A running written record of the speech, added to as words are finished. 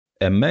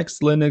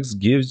MX Linux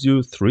gives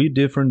you 3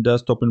 different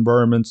desktop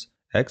environments: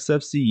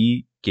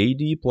 Xfce,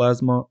 KDE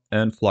Plasma,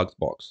 and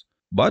Fluxbox.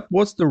 But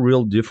what's the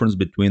real difference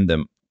between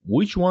them?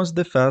 Which one's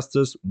the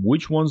fastest,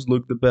 which ones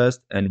look the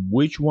best, and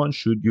which one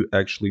should you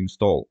actually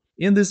install?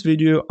 In this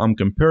video, I'm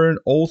comparing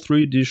all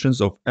 3 editions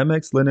of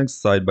MX Linux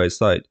side by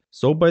side,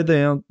 so by the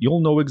end,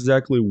 you'll know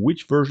exactly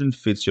which version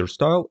fits your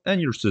style and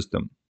your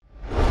system.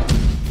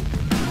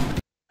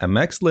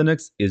 MX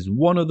Linux is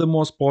one of the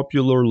most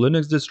popular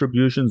Linux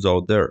distributions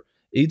out there.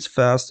 It's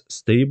fast,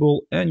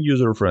 stable, and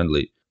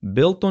user-friendly.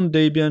 Built on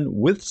Debian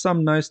with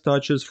some nice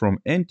touches from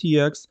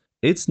NTX,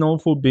 it's known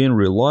for being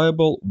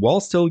reliable while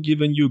still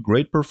giving you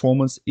great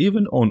performance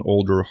even on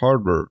older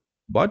hardware.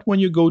 But when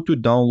you go to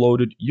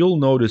download it, you'll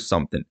notice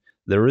something.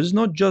 There is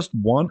not just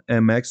one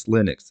MX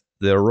Linux,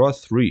 there are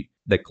 3.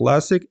 The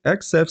classic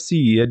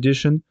Xfce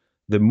Edition,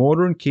 the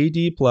modern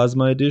KDE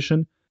Plasma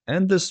Edition,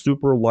 and the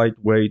super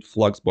lightweight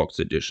Fluxbox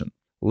Edition.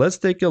 Let's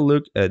take a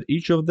look at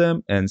each of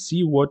them and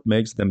see what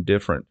makes them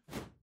different.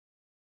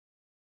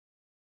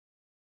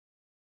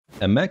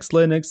 MX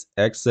Linux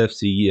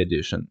Xfce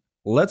Edition.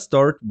 Let's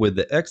start with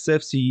the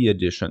Xfce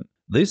Edition.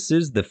 This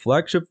is the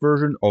flagship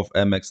version of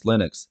MX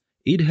Linux.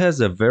 It has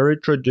a very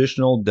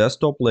traditional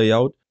desktop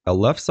layout, a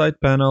left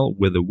side panel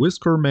with a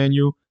whisker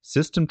menu,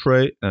 system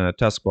tray, and a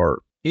taskbar.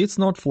 It's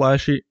not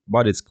flashy,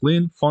 but it's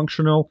clean,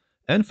 functional,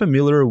 and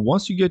familiar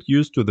once you get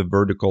used to the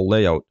vertical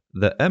layout.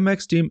 The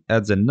MX team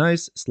adds a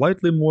nice,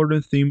 slightly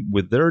modern theme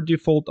with their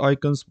default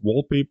icons,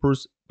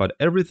 wallpapers, but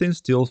everything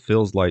still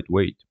feels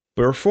lightweight.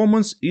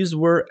 Performance is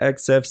where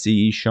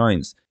Xfce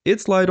shines.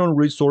 It's light on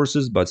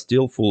resources but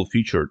still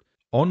full-featured.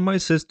 On my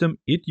system,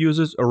 it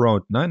uses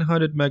around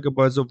 900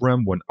 MB of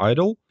RAM when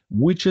idle,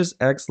 which is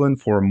excellent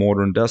for a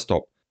modern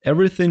desktop.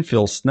 Everything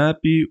feels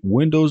snappy,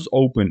 windows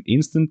open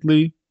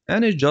instantly,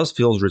 and it just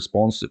feels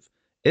responsive.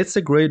 It's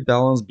a great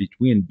balance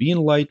between being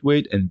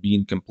lightweight and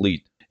being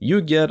complete.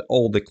 You get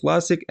all the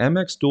classic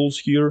MX tools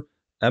here: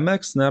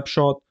 MX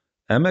Snapshot,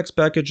 MX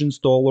Package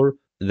Installer,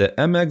 the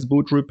MX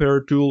Boot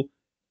Repair tool.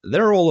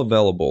 They're all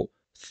available.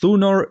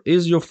 Thunar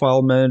is your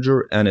file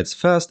manager and it's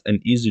fast and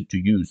easy to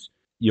use.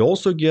 You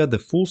also get the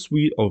full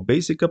suite of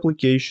basic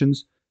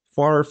applications: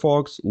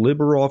 Firefox,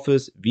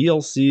 LibreOffice,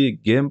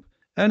 VLC, GIMP,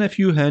 and a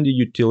few handy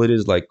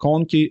utilities like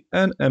Conky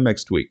and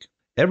MX Tweak.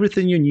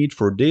 Everything you need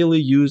for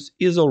daily use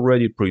is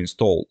already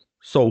pre-installed.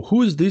 So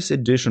who is this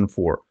edition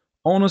for?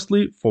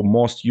 Honestly, for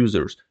most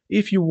users.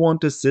 If you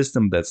want a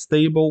system that's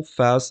stable,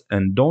 fast,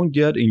 and don't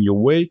get in your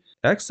way,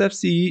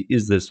 Xfce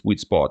is the sweet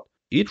spot.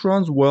 It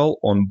runs well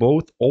on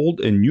both old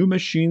and new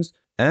machines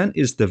and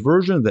is the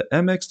version the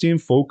MX team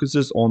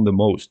focuses on the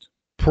most.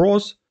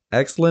 Pros: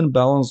 excellent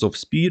balance of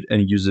speed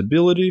and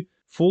usability,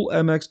 full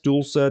MX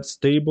toolset,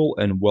 stable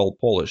and well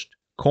polished.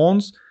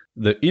 Cons: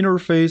 the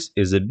interface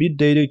is a bit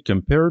dated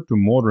compared to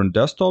modern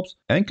desktops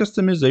and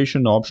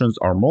customization options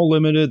are more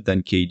limited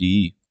than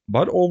KDE.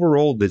 But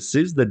overall, this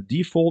is the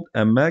default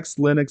MX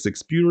Linux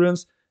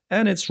experience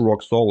and it's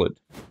rock solid.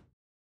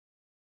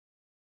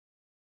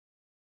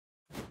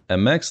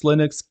 MX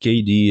Linux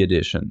KDE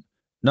Edition.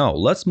 Now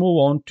let's move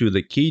on to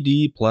the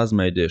KDE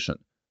Plasma Edition.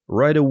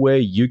 Right away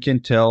you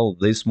can tell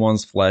this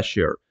one's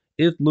flashier.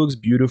 It looks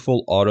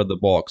beautiful out of the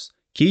box.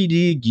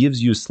 KDE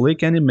gives you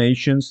slick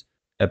animations,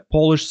 a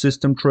polished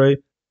system tray,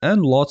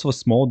 and lots of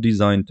small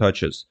design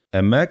touches.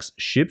 MX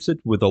ships it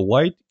with a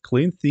light,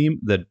 clean theme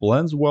that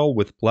blends well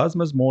with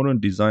Plasma's modern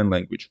design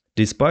language.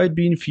 Despite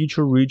being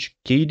feature-rich,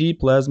 KDE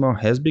Plasma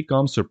has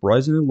become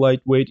surprisingly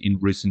lightweight in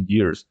recent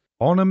years.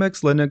 On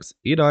MX Linux,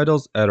 it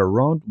idles at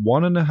around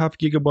 1.5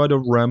 GB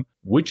of RAM,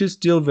 which is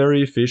still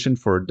very efficient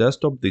for a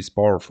desktop this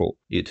powerful.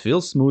 It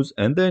feels smooth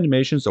and the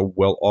animations are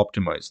well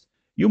optimized.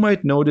 You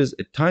might notice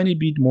a tiny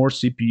bit more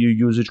CPU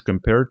usage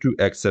compared to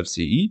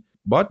Xfce,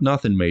 but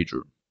nothing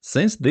major.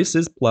 Since this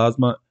is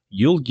Plasma,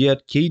 you'll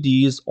get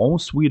KDE's own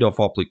suite of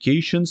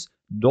applications,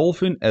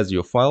 Dolphin as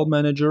your file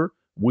manager,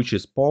 which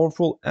is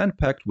powerful and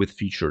packed with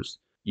features.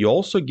 You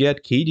also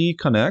get KDE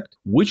Connect,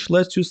 which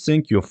lets you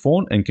sync your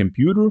phone and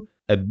computer,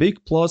 a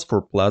big plus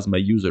for Plasma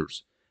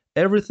users.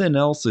 Everything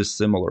else is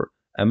similar: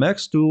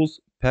 MX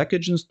Tools,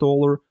 Package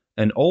Installer,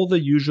 and all the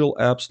usual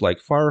apps like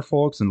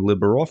Firefox and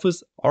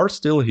LibreOffice are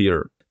still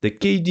here. The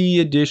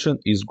KDE Edition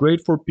is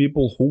great for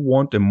people who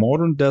want a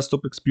modern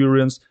desktop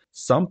experience,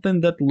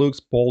 something that looks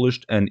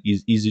polished and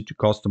is easy to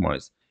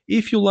customize.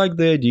 If you like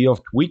the idea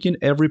of tweaking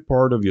every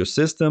part of your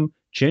system,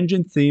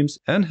 changing themes,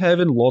 and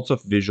having lots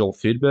of visual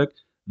feedback,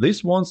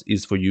 this one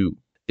is for you.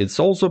 It's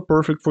also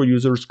perfect for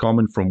users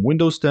coming from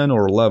Windows 10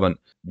 or 11,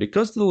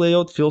 because the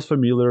layout feels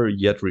familiar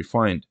yet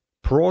refined.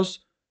 Pros: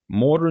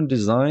 modern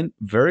design,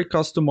 very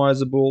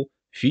customizable,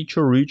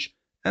 feature-rich,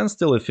 and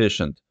still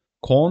efficient.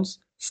 Cons: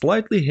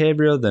 slightly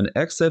heavier than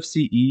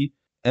Xfce,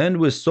 and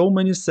with so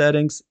many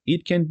settings,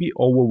 it can be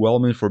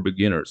overwhelming for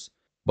beginners.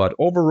 But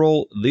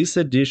overall, this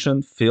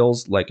edition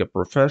feels like a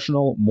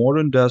professional,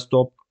 modern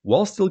desktop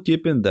while still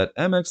keeping that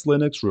MX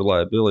Linux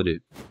reliability.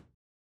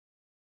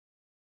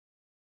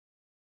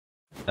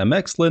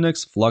 MX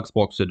Linux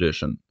Fluxbox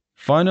Edition.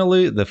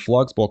 Finally, the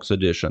Fluxbox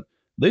Edition.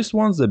 This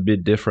one's a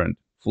bit different.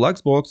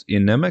 Fluxbox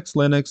in MX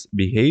Linux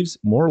behaves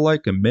more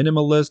like a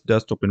minimalist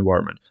desktop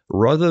environment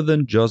rather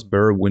than just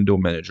bare window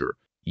manager.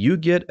 You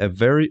get a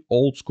very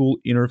old-school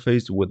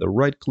interface with a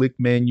right-click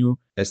menu,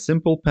 a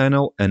simple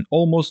panel, and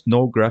almost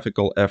no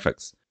graphical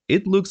effects.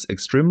 It looks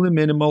extremely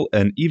minimal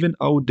and even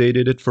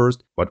outdated at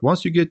first, but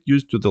once you get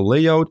used to the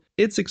layout,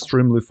 it's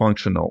extremely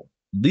functional.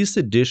 This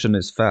edition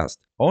is fast.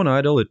 On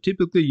idle, it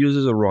typically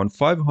uses around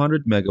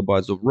 500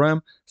 megabytes of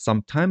RAM,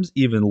 sometimes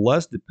even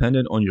less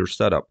depending on your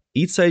setup.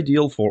 It's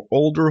ideal for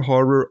older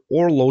hardware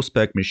or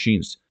low-spec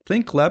machines.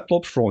 Think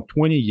laptops from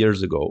 20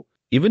 years ago.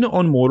 Even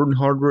on modern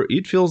hardware,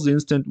 it feels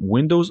instant,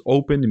 Windows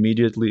open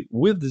immediately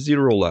with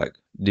zero lag.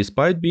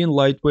 Despite being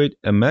lightweight,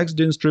 MX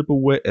didn't strip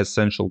away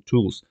essential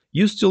tools.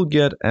 You still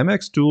get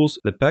MX Tools,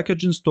 the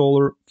package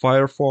installer,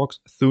 Firefox,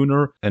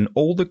 Thuner, and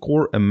all the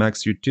core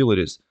MX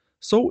utilities.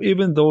 So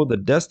even though the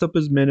desktop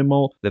is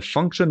minimal, the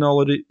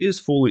functionality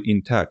is fully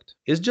intact.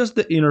 It's just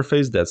the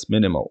interface that's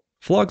minimal.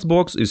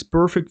 Fluxbox is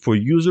perfect for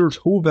users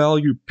who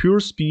value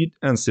pure speed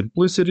and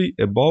simplicity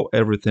above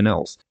everything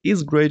else.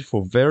 It's great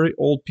for very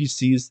old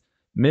PCs,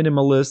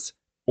 minimalists,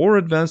 or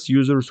advanced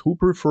users who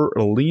prefer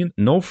a lean,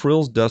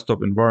 no-frills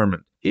desktop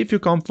environment. If you're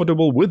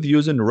comfortable with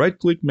using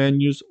right-click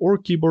menus or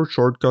keyboard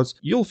shortcuts,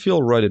 you'll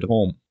feel right at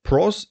home.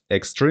 Pros: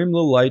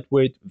 extremely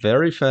lightweight,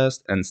 very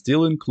fast, and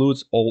still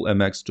includes all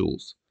MX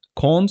tools.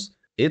 Cons: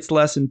 it's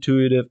less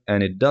intuitive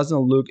and it doesn't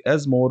look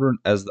as modern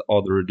as the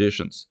other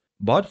editions.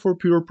 But for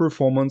pure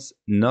performance,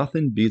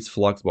 nothing beats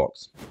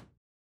Fluxbox.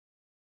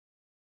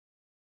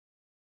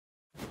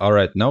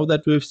 Alright, now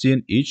that we've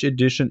seen each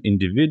edition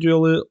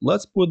individually,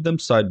 let's put them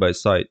side by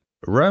side.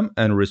 RAM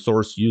and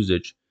resource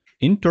usage.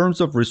 In terms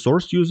of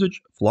resource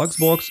usage,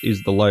 Fluxbox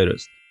is the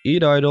lightest.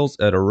 It idles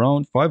at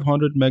around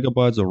 500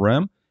 megabytes of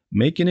RAM,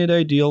 making it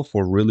ideal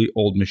for really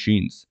old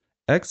machines.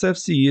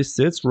 Xfce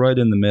sits right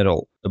in the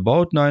middle,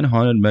 about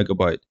 900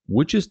 megabyte,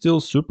 which is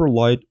still super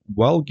light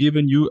while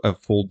giving you a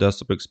full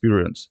desktop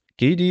experience.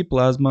 KDE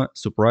Plasma,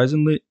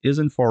 surprisingly,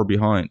 isn't far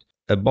behind,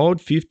 about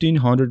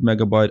 1500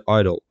 megabyte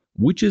idle,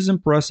 which is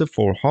impressive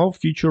for how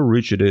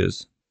feature-rich it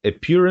is.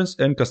 Appearance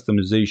and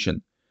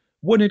customization.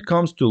 When it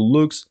comes to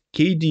looks,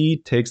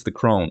 KDE takes the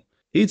crown.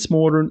 It's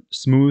modern,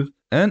 smooth,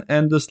 and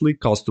endlessly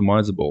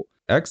customizable.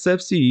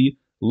 Xfce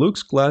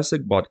looks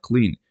classic but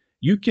clean.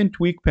 You can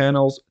tweak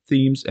panels,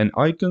 themes, and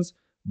icons,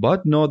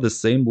 but not the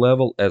same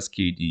level as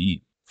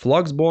KDE.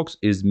 Fluxbox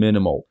is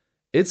minimal.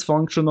 It's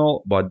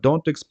functional, but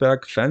don't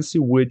expect fancy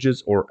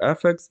widgets or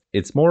effects.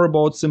 It's more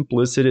about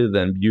simplicity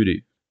than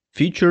beauty.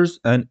 Features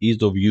and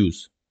ease of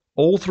use.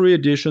 All three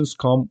editions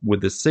come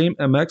with the same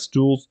MX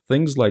tools,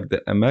 things like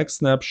the MX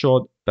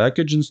Snapshot,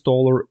 Package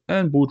Installer,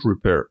 and Boot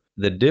Repair.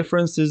 The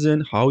difference is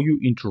in how you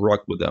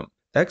interact with them.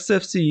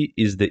 Xfce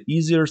is the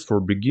easiest for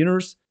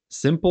beginners,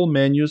 simple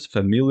menus,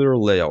 familiar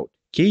layout.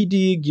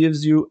 KDE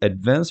gives you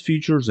advanced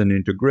features and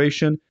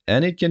integration,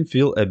 and it can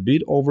feel a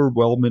bit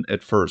overwhelming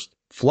at first.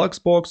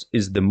 Fluxbox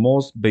is the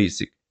most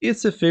basic.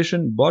 It's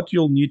efficient, but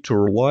you'll need to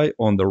rely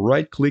on the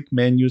right-click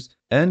menus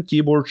and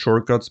keyboard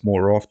shortcuts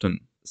more often.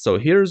 So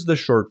here's the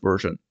short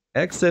version.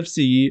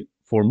 Xfce,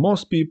 for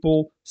most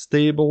people,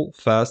 stable,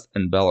 fast,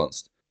 and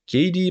balanced.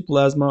 KDE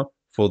Plasma,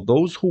 for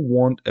those who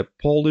want a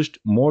polished,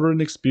 modern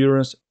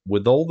experience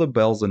with all the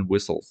bells and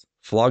whistles.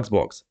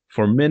 Fluxbox,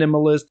 for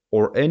minimalists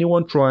or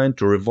anyone trying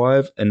to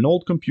revive an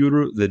old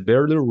computer that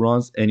barely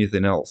runs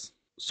anything else.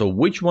 So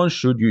which one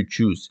should you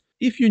choose?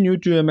 If you're new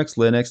to MX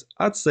Linux,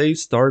 I'd say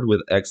start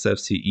with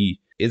Xfce.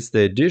 It's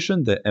the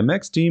edition the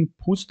MX team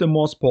puts the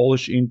most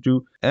polish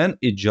into, and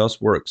it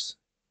just works.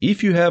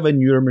 If you have a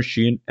newer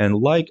machine and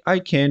like eye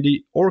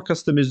candy or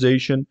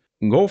customization,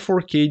 go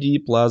for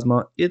KDE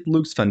Plasma. It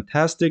looks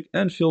fantastic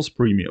and feels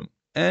premium.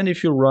 And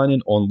if you're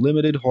running on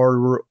limited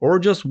hardware or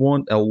just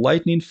want a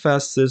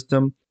lightning-fast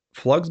system,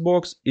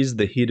 Fluxbox is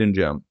the hidden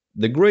gem.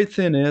 The great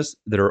thing is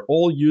they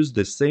all use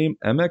the same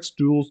MX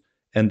tools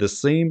and the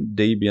same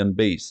Debian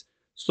base,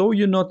 so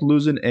you're not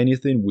losing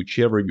anything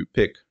whichever you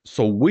pick.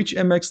 So which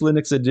MX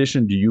Linux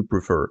edition do you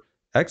prefer?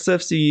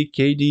 Xfce,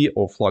 KDE,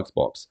 or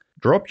Fluxbox?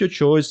 Drop your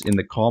choice in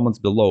the comments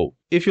below.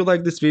 If you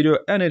like this video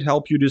and it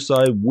helped you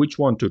decide which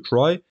one to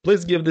try,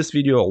 please give this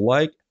video a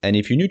like, and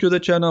if you're new to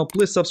the channel,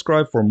 please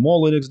subscribe for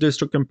more Linux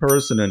distro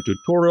comparison and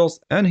tutorials,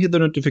 and hit the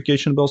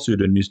notification bell so you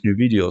don't miss new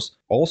videos.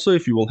 Also,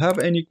 if you will have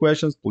any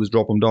questions, please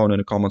drop them down in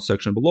the comment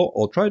section below.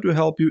 I'll try to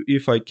help you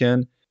if I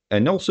can.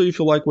 And also, if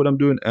you like what I'm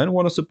doing and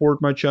want to support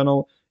my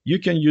channel, you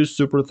can use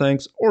super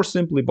thanks or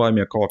simply buy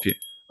me a coffee.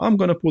 I'm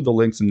gonna put the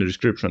links in the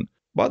description.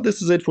 But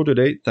this is it for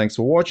today. Thanks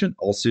for watching.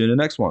 I'll see you in the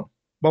next one.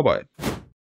 Bye-bye.